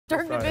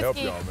Dirk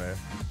Nowitzki,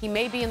 he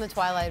may be in the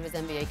twilight of his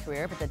NBA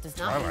career, but that does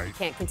not mean he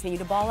can't continue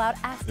to ball out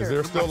after. Is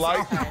there still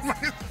light?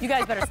 You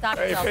guys better stop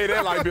yourself. Hey, pay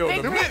that light bill.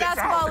 Big 3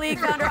 Basketball League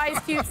founder Ice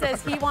Cube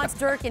says he wants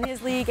Dirk in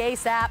his league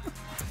ASAP.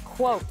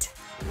 Quote,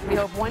 we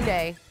hope one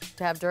day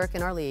to have Dirk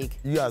in our league.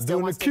 Yeah, He still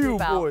doing wants the to cube,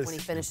 move out boys. when he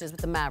finishes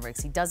with the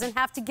Mavericks. He doesn't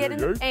have to get in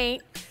the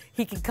paint.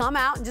 He can come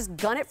out and just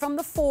gun it from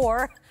the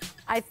 4.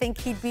 I think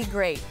he'd be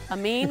great.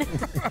 Amin,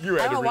 I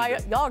don't know why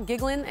y'all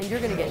giggling, and you're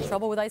going to get in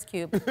trouble with Ice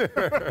Cube.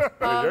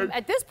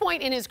 At this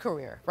point in his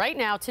career, right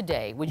now,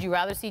 today, would you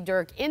rather see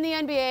Dirk in the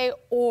NBA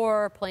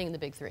or playing in the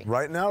Big 3?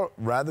 Right now,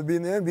 rather be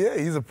in the NBA.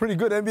 He's a pretty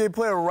good NBA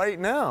player right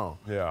now.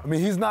 Yeah. I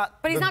mean, he's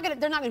not. But he's not going to.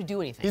 They're not going to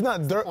do anything. He's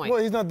not Dirk. Well,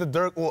 he's not the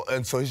Dirk. Well,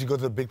 and so he should go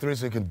to the Big 3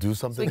 so he can do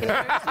something. So he can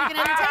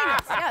entertain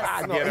us.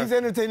 Yes. No, he's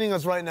entertaining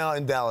us right now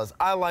in Dallas.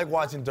 I like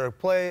watching Dirk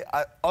play.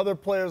 Other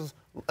players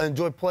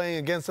enjoy playing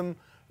against him,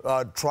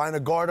 trying to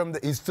guard him.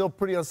 He's still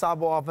pretty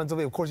unstoppable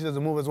offensively. Of course, he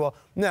doesn't move as well.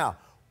 Now,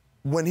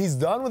 when he's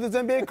done with his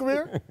NBA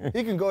career,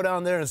 he can go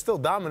down there and still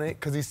dominate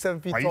because he's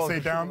 7 feet tall. Why you say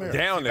down there?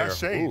 Down there. That's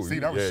shade. Ooh, See,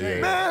 that was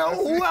shade. Man,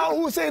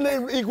 who's saying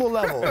they're equal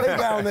level? They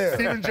down there.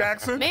 Steven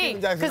Jackson? Me,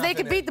 because they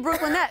could beat the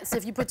Brooklyn Nets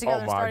if you put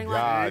together a starting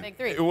lineup in the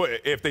Big 3.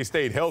 If they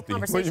stayed healthy.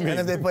 What do you mean? And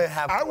if they play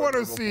half. I want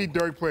to see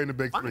Dirk play in the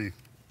Big 3.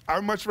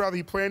 I'd much rather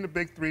he play in the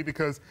Big 3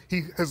 because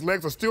his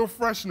legs are still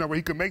fresh enough where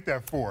he could make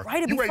that 4.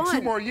 Right, you wait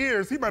 2 more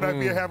years, he might not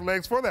have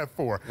legs for that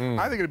 4.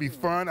 I think it'd be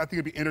fun. I think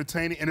it'd be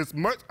entertaining, and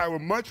I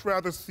would much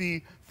rather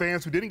see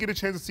fans who didn't get a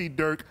chance to see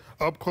Dirk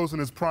up close in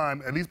his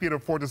prime at least be able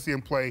to afford to see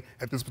him play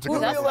at this particular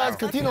Who level. realized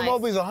Coutinho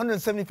Mobley's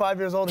 175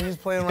 years old and he's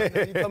playing right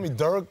now? You tell me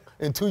Dirk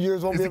in 2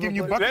 years won't be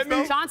able to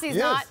play? Chauncey's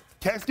not.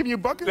 Cat's giving you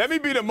buckets? Let me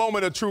be the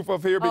moment of truth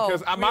up here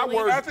because my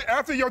words.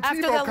 After your After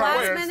Tebow the last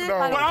comments, minute, no.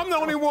 I But I'm the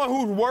only one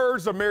whose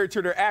words are married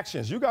to their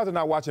actions. You guys are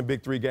not watching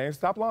Big 3 games.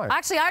 Stop lying.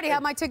 Actually, I already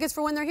have my tickets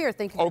for when they're here.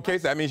 Thank you. Okay,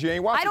 so that means you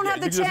ain't watching. I don't have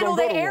the You just channel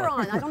don't they go to air one.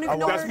 on. I don't even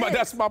know where it is.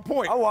 That's my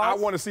point. I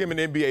want to see him in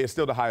the NBA. It's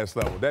still the highest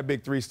level. That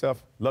Big 3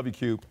 stuff, love you,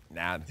 Cube.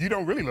 Nah. You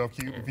don't really love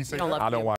Cube if you say don't that. love I don't Cube. watch.